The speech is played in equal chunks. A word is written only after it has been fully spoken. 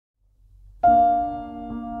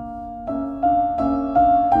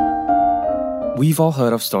We've all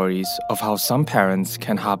heard of stories of how some parents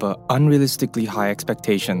can harbor unrealistically high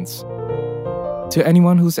expectations. To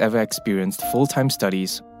anyone who's ever experienced full-time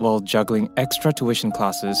studies while juggling extra tuition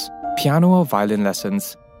classes, piano or violin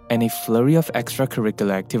lessons, and a flurry of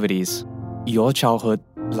extracurricular activities, your childhood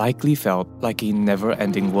likely felt like a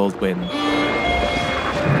never-ending whirlwind.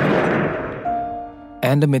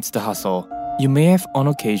 And amidst the hustle, you may have on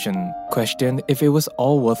occasion questioned if it was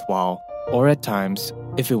all worthwhile, or at times,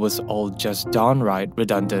 if it was all just downright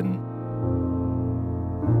redundant.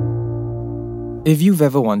 If you've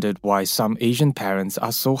ever wondered why some Asian parents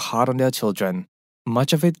are so hard on their children,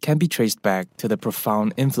 much of it can be traced back to the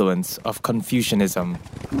profound influence of Confucianism.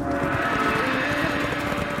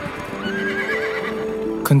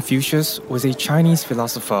 Confucius was a Chinese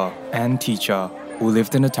philosopher and teacher who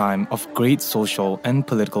lived in a time of great social and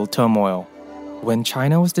political turmoil, when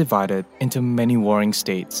China was divided into many warring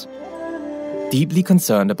states. Deeply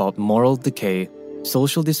concerned about moral decay,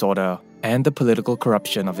 social disorder, and the political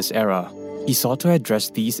corruption of his era, he sought to address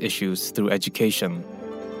these issues through education.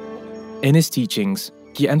 In his teachings,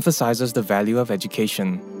 he emphasizes the value of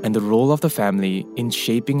education and the role of the family in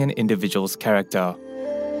shaping an individual's character.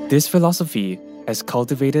 This philosophy has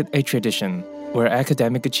cultivated a tradition where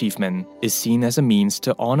academic achievement is seen as a means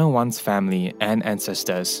to honor one's family and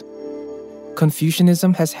ancestors.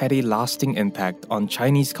 Confucianism has had a lasting impact on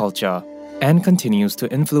Chinese culture and continues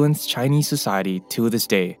to influence Chinese society to this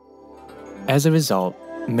day. As a result,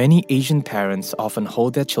 many Asian parents often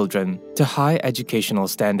hold their children to high educational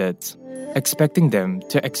standards, expecting them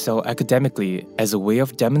to excel academically as a way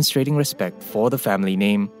of demonstrating respect for the family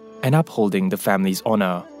name and upholding the family's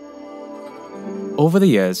honor. Over the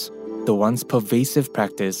years, the once pervasive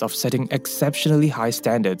practice of setting exceptionally high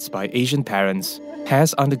standards by Asian parents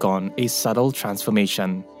has undergone a subtle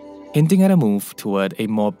transformation, hinting at a move toward a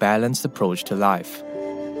more balanced approach to life.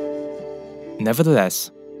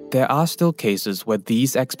 Nevertheless, there are still cases where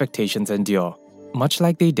these expectations endure, much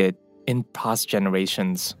like they did in past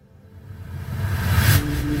generations.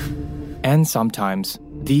 And sometimes,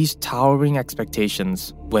 these towering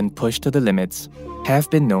expectations, when pushed to the limits, have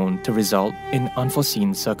been known to result in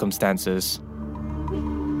unforeseen circumstances.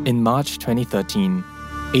 In March 2013,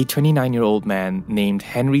 a 29-year-old man named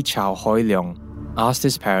Henry Chau asked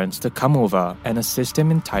his parents to come over and assist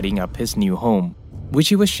him in tidying up his new home, which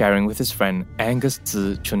he was sharing with his friend Angus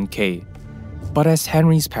Tsui. But as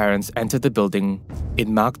Henry's parents entered the building, it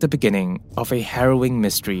marked the beginning of a harrowing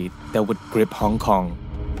mystery that would grip Hong Kong.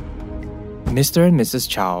 Mr. and Mrs.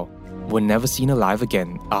 Chau were never seen alive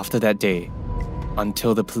again after that day,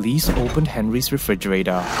 until the police opened Henry's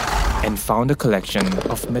refrigerator and found a collection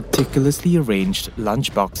of meticulously arranged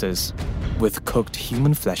lunch boxes with cooked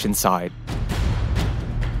human flesh inside.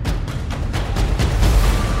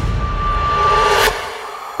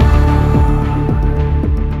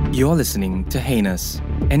 You're listening to Heinous,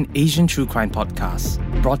 an Asian true crime podcast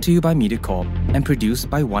brought to you by MediaCorp and produced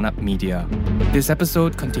by One Up Media. This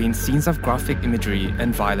episode contains scenes of graphic imagery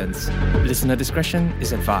and violence. Listener discretion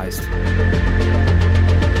is advised.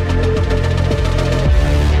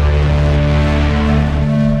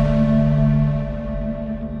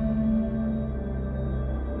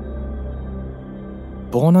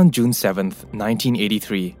 Born on June 7,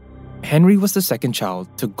 1983, Henry was the second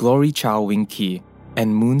child to Glory Chow Wing Ki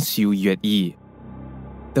and Moon Siu Yue Yi.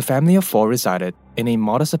 The family of four resided in a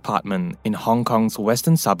modest apartment in Hong Kong's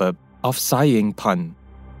western suburb of Sai Ying Pun.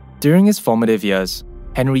 During his formative years,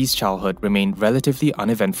 Henry's childhood remained relatively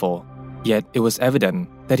uneventful, yet it was evident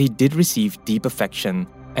that he did receive deep affection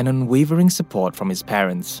and unwavering support from his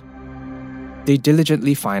parents. They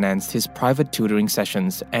diligently financed his private tutoring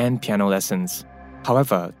sessions and piano lessons.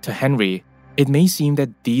 However, to Henry, it may seem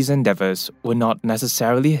that these endeavors were not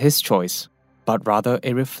necessarily his choice, but rather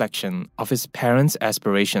a reflection of his parents'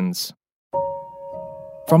 aspirations.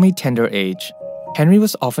 From a tender age, Henry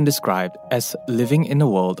was often described as living in a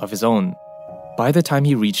world of his own. By the time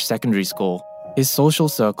he reached secondary school, his social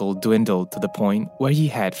circle dwindled to the point where he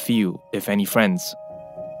had few, if any, friends.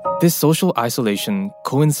 This social isolation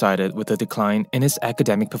coincided with a decline in his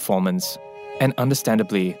academic performance, and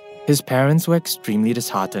understandably, his parents were extremely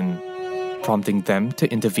disheartened, prompting them to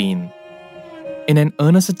intervene. In an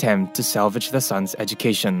earnest attempt to salvage their son's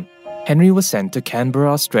education, Henry was sent to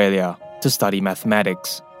Canberra, Australia, to study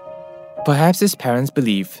mathematics. Perhaps his parents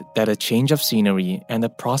believed that a change of scenery and the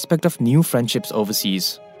prospect of new friendships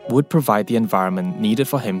overseas would provide the environment needed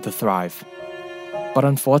for him to thrive. But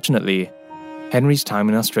unfortunately, Henry's time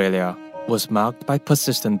in Australia was marked by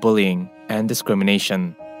persistent bullying and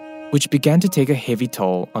discrimination, which began to take a heavy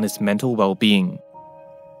toll on his mental well-being.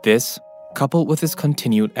 This, coupled with his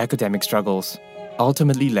continued academic struggles,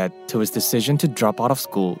 ultimately led to his decision to drop out of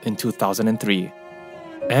school in 2003.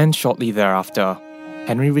 And shortly thereafter,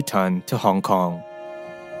 Henry returned to Hong Kong.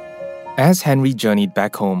 As Henry journeyed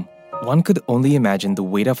back home, one could only imagine the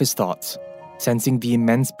weight of his thoughts, sensing the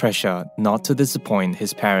immense pressure not to disappoint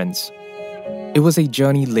his parents. It was a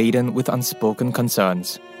journey laden with unspoken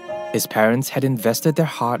concerns. His parents had invested their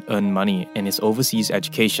hard-earned money in his overseas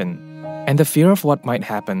education, and the fear of what might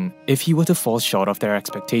happen if he were to fall short of their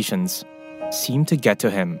expectations seemed to get to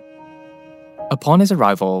him. Upon his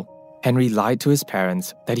arrival, Henry lied to his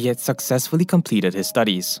parents that he had successfully completed his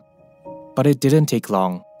studies. But it didn't take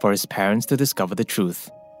long for his parents to discover the truth.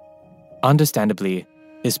 Understandably,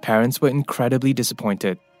 his parents were incredibly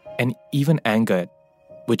disappointed and even angered,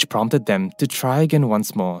 which prompted them to try again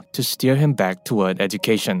once more to steer him back toward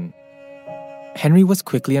education. Henry was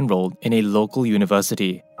quickly enrolled in a local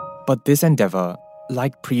university, but this endeavor,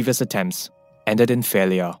 like previous attempts, ended in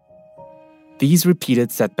failure. These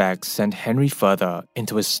repeated setbacks sent Henry further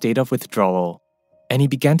into a state of withdrawal, and he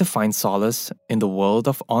began to find solace in the world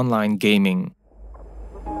of online gaming.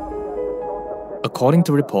 According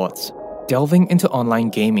to reports, delving into online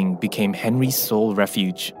gaming became Henry's sole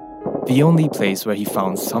refuge, the only place where he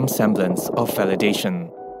found some semblance of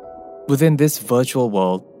validation. Within this virtual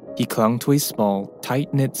world, he clung to a small,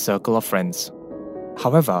 tight-knit circle of friends.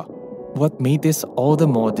 However, what made this all the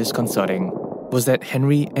more disconcerting was that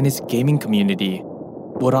Henry and his gaming community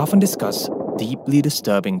would often discuss deeply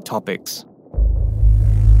disturbing topics.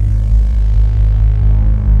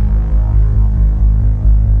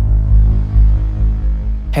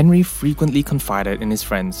 Henry frequently confided in his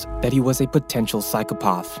friends that he was a potential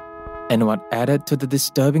psychopath, and what added to the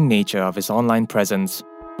disturbing nature of his online presence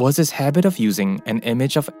was his habit of using an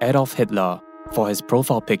image of Adolf Hitler for his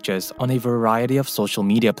profile pictures on a variety of social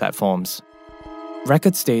media platforms.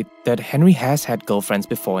 Records state that Henry has had girlfriends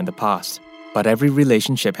before in the past, but every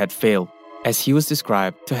relationship had failed, as he was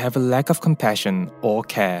described to have a lack of compassion or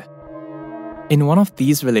care. In one of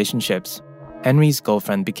these relationships, Henry's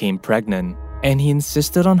girlfriend became pregnant, and he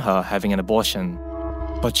insisted on her having an abortion,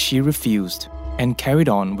 but she refused and carried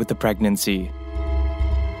on with the pregnancy.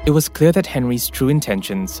 It was clear that Henry's true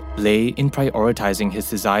intentions lay in prioritizing his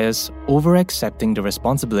desires over accepting the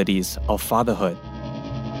responsibilities of fatherhood.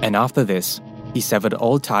 And after this, he severed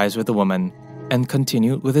all ties with the woman and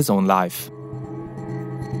continued with his own life.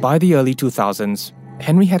 By the early 2000s,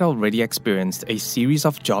 Henry had already experienced a series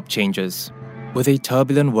of job changes, with a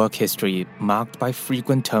turbulent work history marked by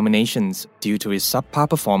frequent terminations due to his subpar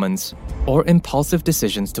performance or impulsive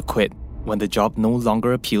decisions to quit when the job no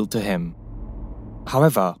longer appealed to him.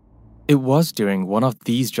 However, it was during one of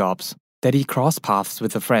these jobs that he crossed paths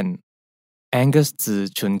with a friend, Angus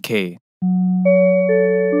Tsui.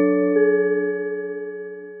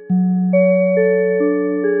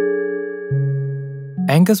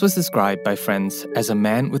 Angus was described by friends as a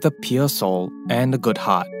man with a pure soul and a good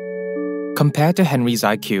heart. Compared to Henry's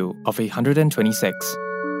IQ of 126,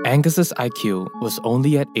 Angus's IQ was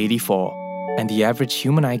only at 84, and the average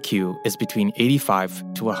human IQ is between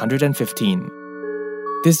 85 to 115.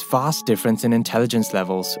 This vast difference in intelligence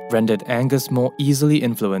levels rendered Angus more easily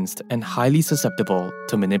influenced and highly susceptible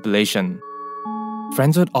to manipulation.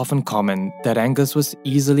 Friends would often comment that Angus was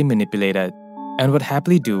easily manipulated and would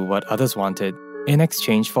happily do what others wanted in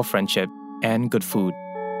exchange for friendship and good food.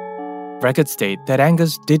 Records state that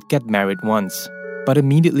Angus did get married once, but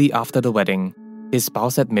immediately after the wedding, his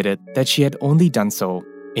spouse admitted that she had only done so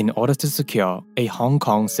in order to secure a Hong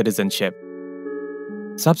Kong citizenship.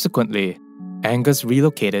 Subsequently, Angus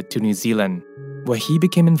relocated to New Zealand, where he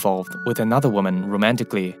became involved with another woman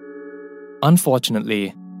romantically.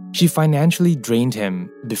 Unfortunately, she financially drained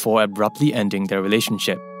him before abruptly ending their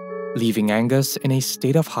relationship, leaving Angus in a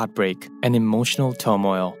state of heartbreak and emotional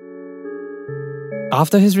turmoil.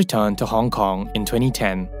 After his return to Hong Kong in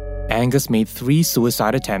 2010, Angus made 3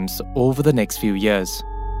 suicide attempts over the next few years.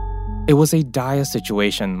 It was a dire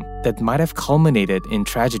situation that might have culminated in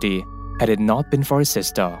tragedy had it not been for his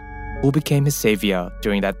sister, who became his savior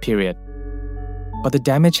during that period. But the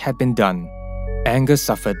damage had been done. Angus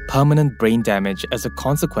suffered permanent brain damage as a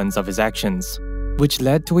consequence of his actions, which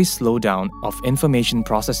led to a slowdown of information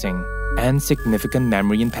processing and significant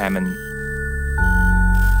memory impairment.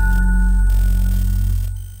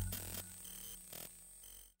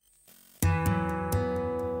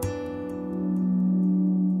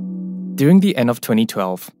 During the end of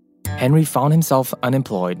 2012, Henry found himself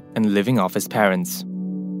unemployed and living off his parents.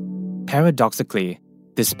 Paradoxically,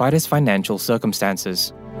 despite his financial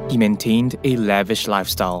circumstances, he maintained a lavish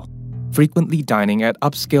lifestyle, frequently dining at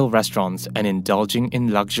upscale restaurants and indulging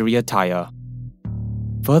in luxury attire.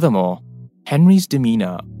 Furthermore, Henry's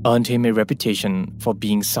demeanor earned him a reputation for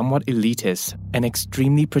being somewhat elitist and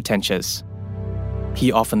extremely pretentious.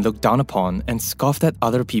 He often looked down upon and scoffed at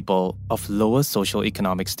other people of lower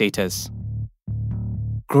socioeconomic status.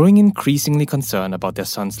 Growing increasingly concerned about their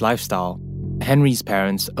son's lifestyle, Henry's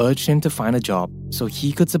parents urged him to find a job so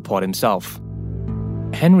he could support himself.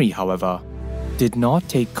 Henry, however, did not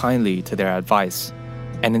take kindly to their advice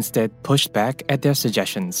and instead pushed back at their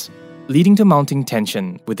suggestions, leading to mounting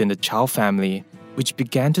tension within the Chau family, which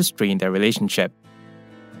began to strain their relationship.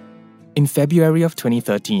 In February of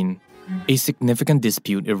 2013, a significant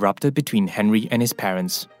dispute erupted between Henry and his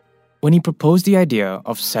parents when he proposed the idea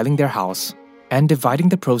of selling their house and dividing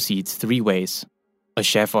the proceeds 3 ways: a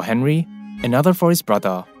share for Henry, another for his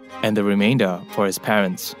brother, and the remainder for his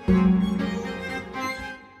parents.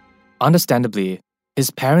 Understandably,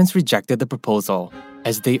 his parents rejected the proposal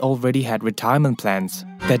as they already had retirement plans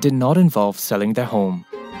that did not involve selling their home.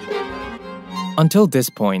 Until this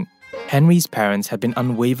point, Henry's parents had been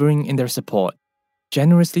unwavering in their support,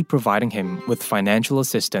 generously providing him with financial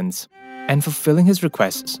assistance and fulfilling his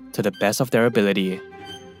requests to the best of their ability.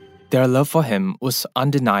 Their love for him was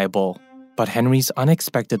undeniable, but Henry's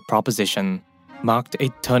unexpected proposition marked a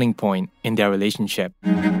turning point in their relationship.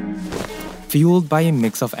 Fueled by a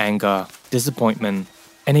mix of anger, disappointment,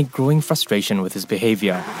 and a growing frustration with his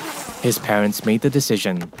behavior, his parents made the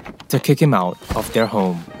decision to kick him out of their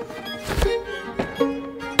home.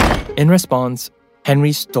 In response,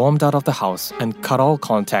 Henry stormed out of the house and cut all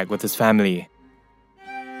contact with his family.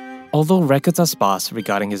 Although records are sparse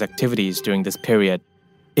regarding his activities during this period,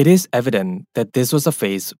 it is evident that this was a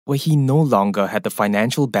phase where he no longer had the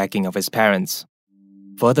financial backing of his parents.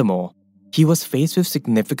 Furthermore, he was faced with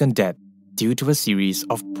significant debt due to a series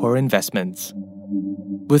of poor investments.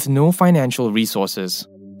 With no financial resources,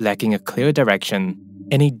 lacking a clear direction,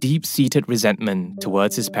 and a deep-seated resentment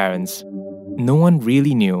towards his parents, no one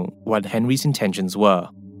really knew what Henry's intentions were.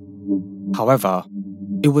 However,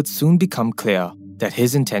 it would soon become clear that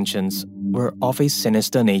his intentions were of a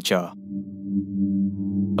sinister nature.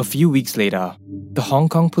 A few weeks later, the Hong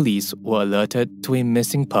Kong police were alerted to a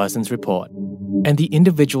missing persons report, and the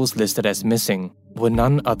individuals listed as missing were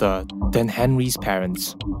none other than Henry's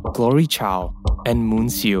parents, Glory Chau and Moon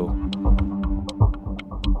Tsui.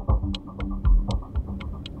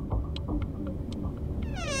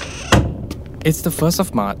 It's the 1st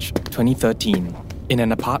of March 2013 in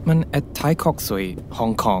an apartment at Tai Kok Tsui,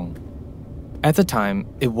 Hong Kong. At the time,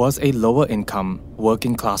 it was a lower-income,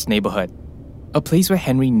 working-class neighborhood, a place where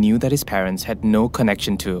Henry knew that his parents had no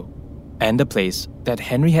connection to, and a place that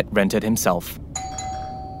Henry had rented himself.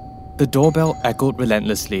 The doorbell echoed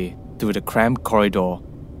relentlessly through the cramped corridor.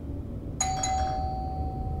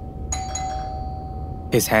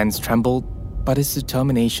 His hands trembled, but his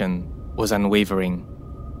determination was unwavering.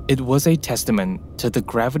 It was a testament to the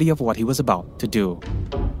gravity of what he was about to do.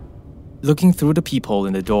 Looking through the peephole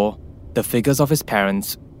in the door, the figures of his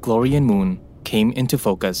parents, Glory and Moon, came into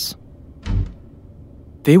focus.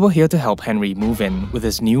 They were here to help Henry move in with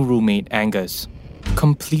his new roommate Angus,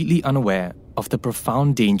 completely unaware of the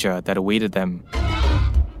profound danger that awaited them.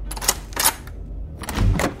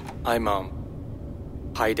 "Hi, Mom."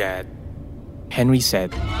 "Hi, Dad," Henry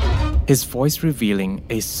said, his voice revealing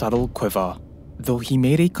a subtle quiver, though he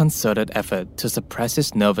made a concerted effort to suppress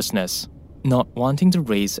his nervousness, not wanting to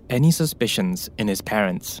raise any suspicions in his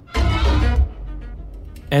parents.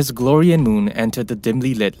 As Glory and Moon entered the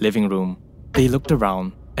dimly lit living room, they looked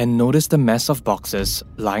around and noticed a mess of boxes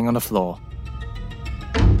lying on the floor.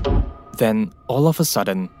 Then, all of a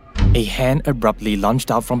sudden, a hand abruptly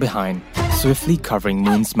lunged out from behind, swiftly covering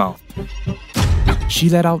Moon's mouth. She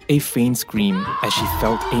let out a faint scream as she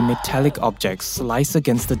felt a metallic object slice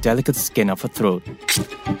against the delicate skin of her throat.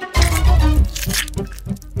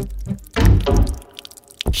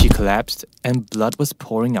 She collapsed and blood was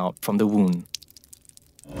pouring out from the wound.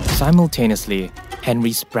 Simultaneously,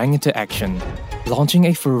 Henry sprang into action, launching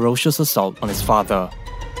a ferocious assault on his father,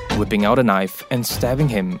 whipping out a knife and stabbing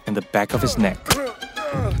him in the back of his neck.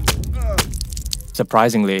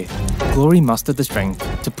 Surprisingly, Glory mustered the strength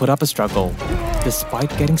to put up a struggle,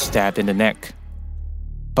 despite getting stabbed in the neck.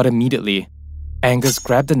 But immediately, Angus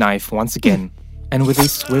grabbed the knife once again, and with a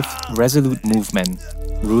swift, resolute movement,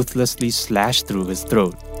 ruthlessly slashed through his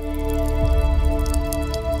throat.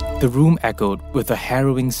 The room echoed with the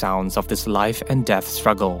harrowing sounds of this life and death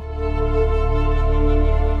struggle.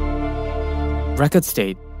 Records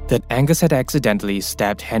state that Angus had accidentally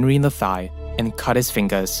stabbed Henry in the thigh and cut his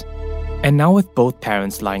fingers, and now with both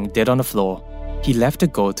parents lying dead on the floor, he left to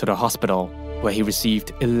go to the hospital, where he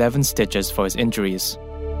received 11 stitches for his injuries.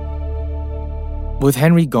 With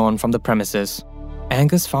Henry gone from the premises,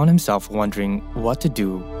 Angus found himself wondering what to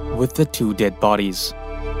do with the 2 dead bodies.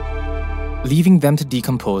 Leaving them to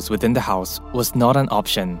decompose within the house was not an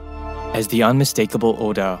option, as the unmistakable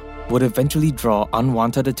odor would eventually draw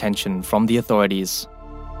unwanted attention from the authorities.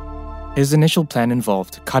 His initial plan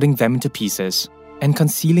involved cutting them into pieces and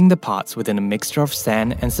concealing the parts within a mixture of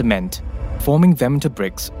sand and cement, forming them into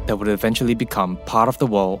bricks that would eventually become part of the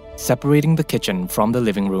wall separating the kitchen from the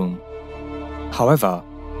living room. However,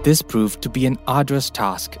 this proved to be an arduous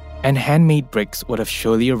task, and handmade bricks would have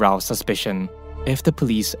surely aroused suspicion if the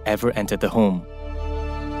police ever entered the home.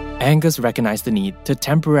 Angus recognized the need to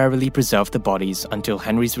temporarily preserve the bodies until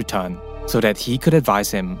Henry's return so that he could advise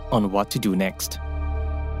him on what to do next.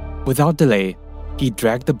 Without delay, he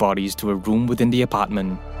dragged the bodies to a room within the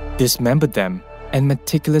apartment, dismembered them, and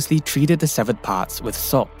meticulously treated the severed parts with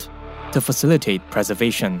salt to facilitate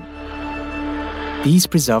preservation. These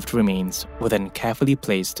preserved remains were then carefully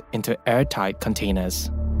placed into airtight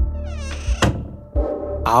containers.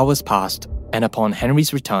 Hours passed, and upon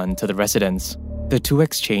Henry's return to the residence, the 2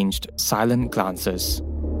 exchanged silent glances.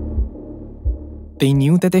 They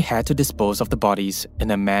knew that they had to dispose of the bodies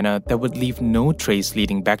in a manner that would leave no trace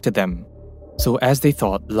leading back to them. So as they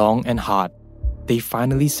thought long and hard, they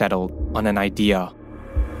finally settled on an idea.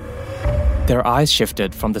 Their eyes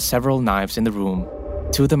shifted from the several knives in the room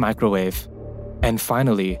to the microwave, and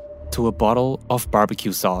finally to a bottle of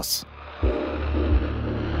barbecue sauce.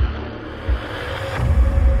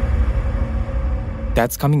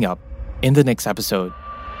 That's coming up in the next episode.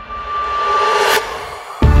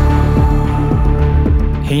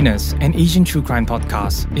 Heinous, an Asian true crime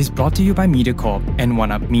podcast, is brought to you by MediaCorp and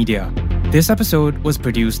OneUp Media. This episode was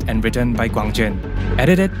produced and written by Guangjin,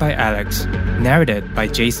 edited by Alex, narrated by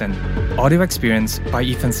Jason, audio experience by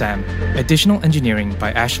Ethan Sam, additional engineering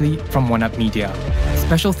by Ashley from OneUp Media.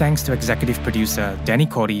 Special thanks to executive producer Danny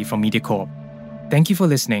Cordy from MediaCorp. Thank you for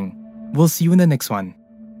listening. We'll see you in the next one.